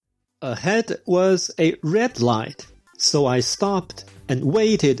Ahead was a red light, so I stopped and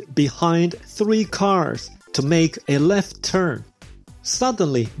waited behind 3 cars to make a left turn.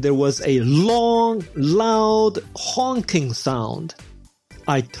 Suddenly, there was a long, loud honking sound.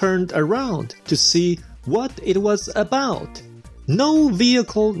 I turned around to see what it was about. No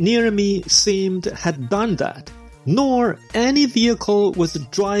vehicle near me seemed had done that, nor any vehicle was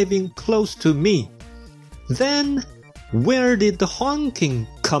driving close to me. Then, where did the honking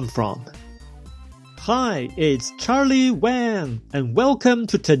come from? Hi, it's Charlie Wang, and welcome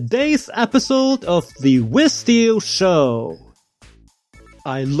to today's episode of The Wissteel Show.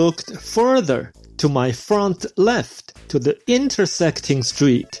 I looked further to my front left to the intersecting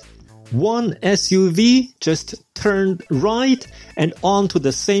street. One SUV just turned right and onto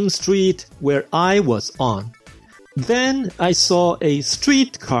the same street where I was on. Then I saw a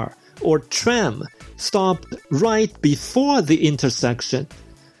streetcar or tram stopped right before the intersection.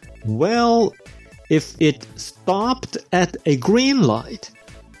 Well, if it stopped at a green light,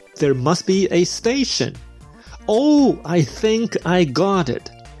 there must be a station. Oh, I think I got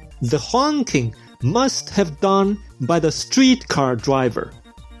it. The honking must have done by the streetcar driver.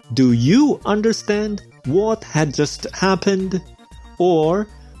 Do you understand what had just happened? Or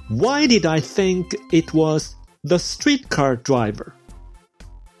why did I think it was the streetcar driver?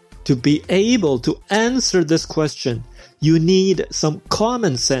 To be able to answer this question, you need some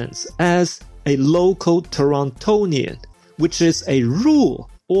common sense as a local Torontonian, which is a rule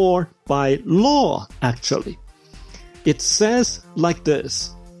or by law actually. It says like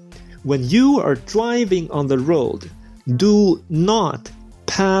this: when you are driving on the road, do not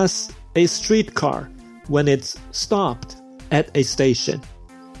pass a streetcar when it's stopped at a station,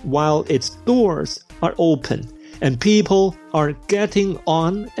 while its doors are open and people are getting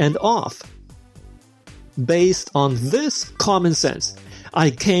on and off. Based on this common sense,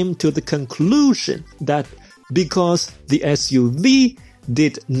 I came to the conclusion that because the SUV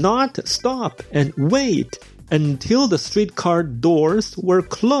did not stop and wait until the streetcar doors were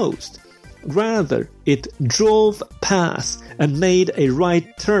closed, rather it drove past and made a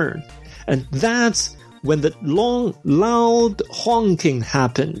right turn, and that's when the long, loud honking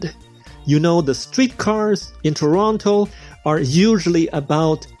happened. You know, the streetcars in Toronto are usually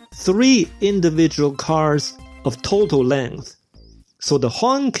about 3 individual cars of total length. So the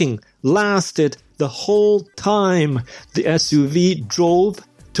honking lasted the whole time the SUV drove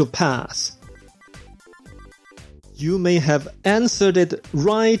to pass. You may have answered it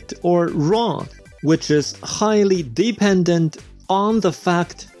right or wrong, which is highly dependent on the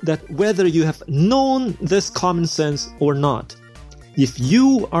fact that whether you have known this common sense or not. If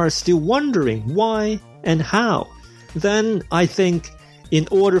you are still wondering why and how, then I think in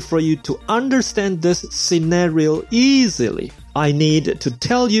order for you to understand this scenario easily, I need to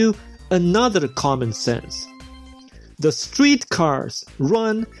tell you another common sense. The streetcars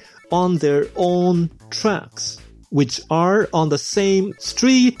run on their own tracks, which are on the same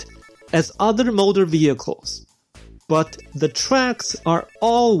street as other motor vehicles. But the tracks are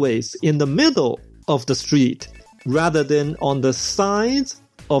always in the middle of the street, rather than on the sides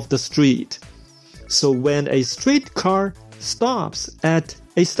of the street. So when a streetcar stops at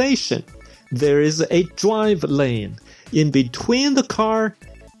a station, there is a drive lane in between the car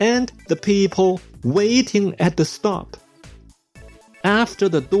and the people waiting at the stop. After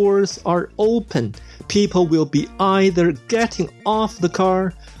the doors are open, people will be either getting off the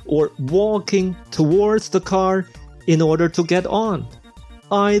car or walking towards the car in order to get on.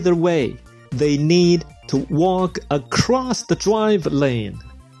 Either way, they need to walk across the drive lane.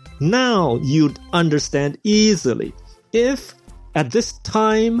 Now you'd understand easily. If at this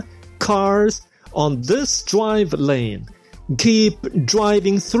time cars on this drive lane keep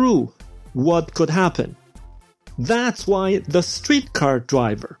driving through, what could happen? That's why the streetcar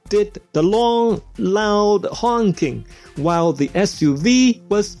driver did the long, loud honking while the SUV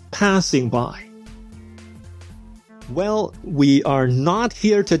was passing by. Well, we are not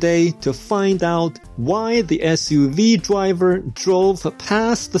here today to find out why the SUV driver drove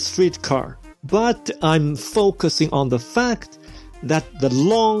past the streetcar, but I'm focusing on the fact that the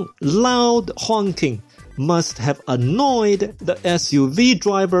long, loud honking must have annoyed the SUV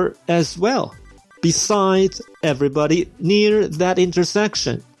driver as well, besides everybody near that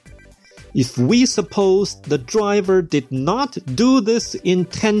intersection. If we suppose the driver did not do this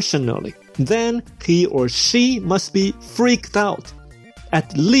intentionally, then he or she must be freaked out,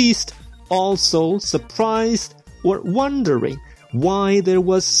 at least also surprised or wondering why there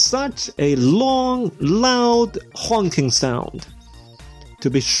was such a long, loud honking sound. To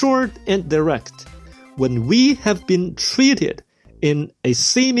be short and direct, when we have been treated in a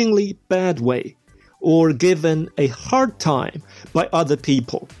seemingly bad way or given a hard time by other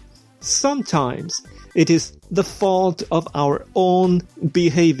people. Sometimes it is the fault of our own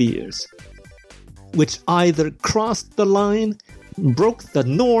behaviors, which either crossed the line, broke the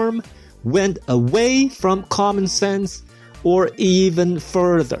norm, went away from common sense, or even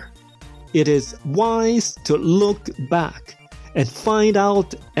further. It is wise to look back and find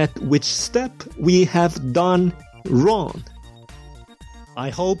out at which step we have done wrong. I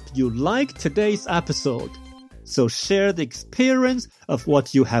hope you liked today's episode. So share the experience of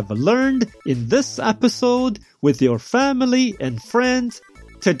what you have learned in this episode with your family and friends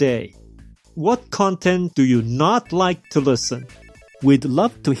today. What content do you not like to listen? We'd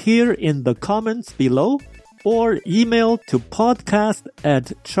love to hear in the comments below or email to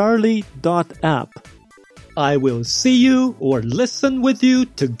podcast@charlie.app. I will see you or listen with you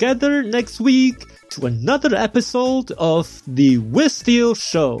together next week to another episode of The Wissteel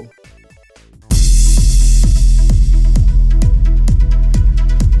Show.